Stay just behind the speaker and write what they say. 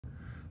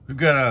We've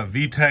got a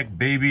VTech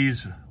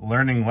baby's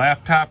learning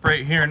laptop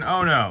right here, and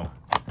oh no,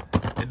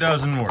 it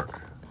doesn't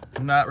work.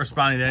 I'm not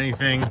responding to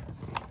anything.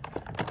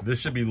 This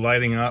should be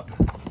lighting up,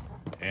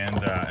 and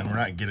we're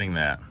not getting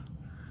that.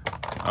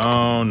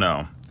 Oh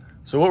no.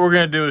 So what we're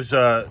gonna do is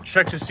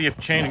check to see if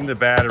changing the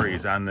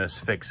batteries on this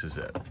fixes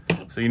it.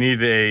 So you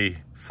need a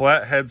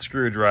flathead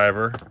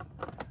screwdriver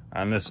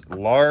on this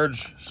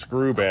large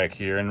screw back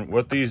here, and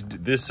what this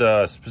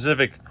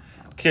specific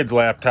kid's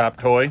laptop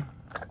toy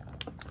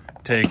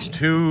takes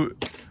 2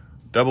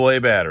 AA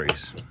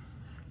batteries.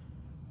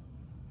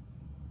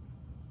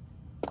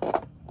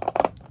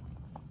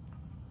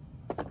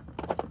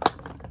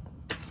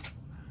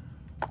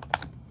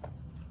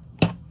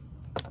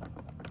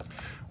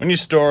 When you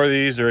store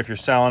these, or if you're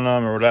selling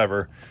them or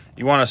whatever,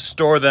 you want to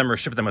store them or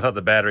ship them without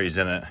the batteries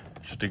in it.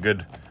 Just a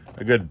good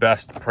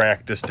best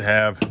practice to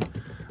have.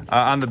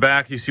 On the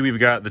back, you see we've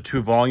got the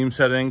 2 volume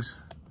settings,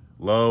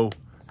 low,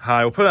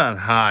 high. We'll put it on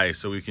high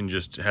so we can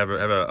just have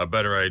a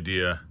better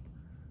idea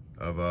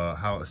of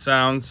how it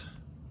sounds.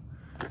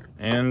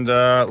 And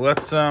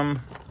let's see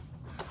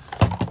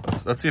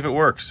if it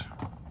works.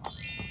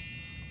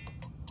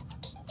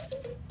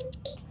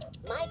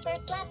 My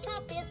first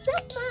laptop is so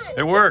fun.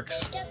 It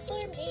works. Just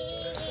for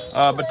me.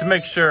 But to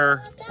make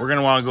sure, we're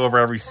gonna want to go over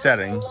every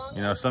setting.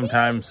 You know,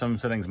 sometimes some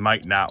settings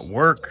might not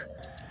work.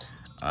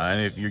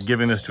 And if you're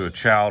giving this to a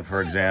child,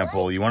 for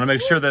example, you want to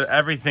make sure that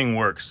everything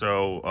works.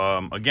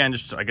 So again,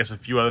 just I guess a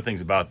few other things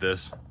about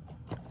this.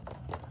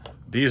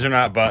 These are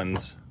not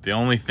buttons. The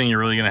only thing you're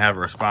really gonna have a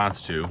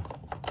response to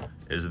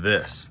is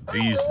these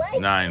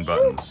 9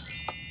 buttons.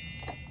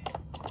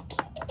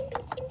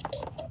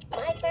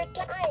 My first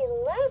I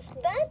love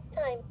that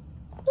time.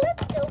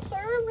 Let's go for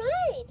a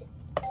ride.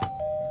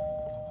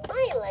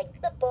 I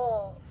like the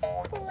ball.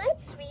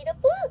 Let's read a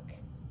book.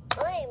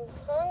 I'm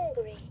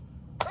hungry.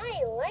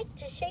 I like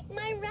to shake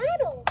my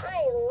rattle.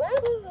 I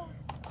love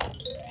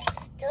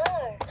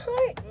star,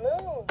 heart,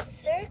 moon,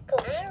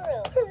 circle,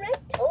 arrow,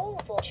 correct,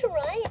 oval,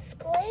 triangle,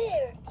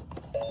 square.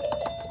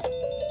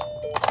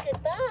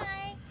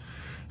 Goodbye.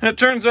 And it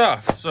turns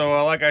off.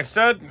 So like I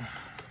said,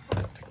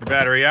 take the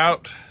battery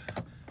out.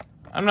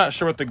 I'm not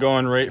sure what the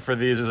going rate for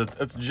these is.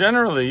 It's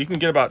generally, you can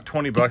get about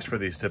 20 bucks for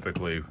these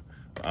typically.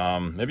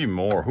 Maybe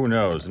more, who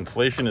knows?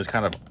 Inflation is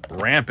kind of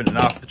rampant and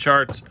off the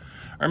charts.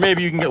 Or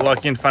maybe you can get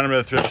lucky and find them at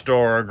a thrift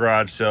store or a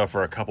garage sale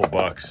for a couple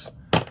bucks.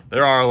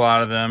 There are a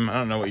lot of them. I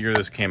don't know what year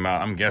this came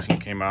out. I'm guessing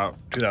it came out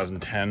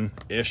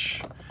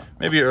 2010-ish,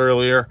 maybe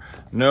earlier.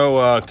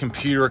 No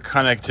computer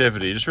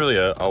connectivity, just really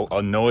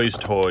a noise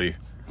toy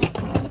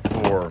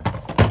for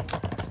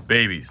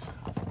babies.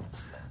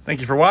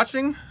 Thank you for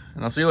watching,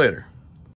 and I'll see you later.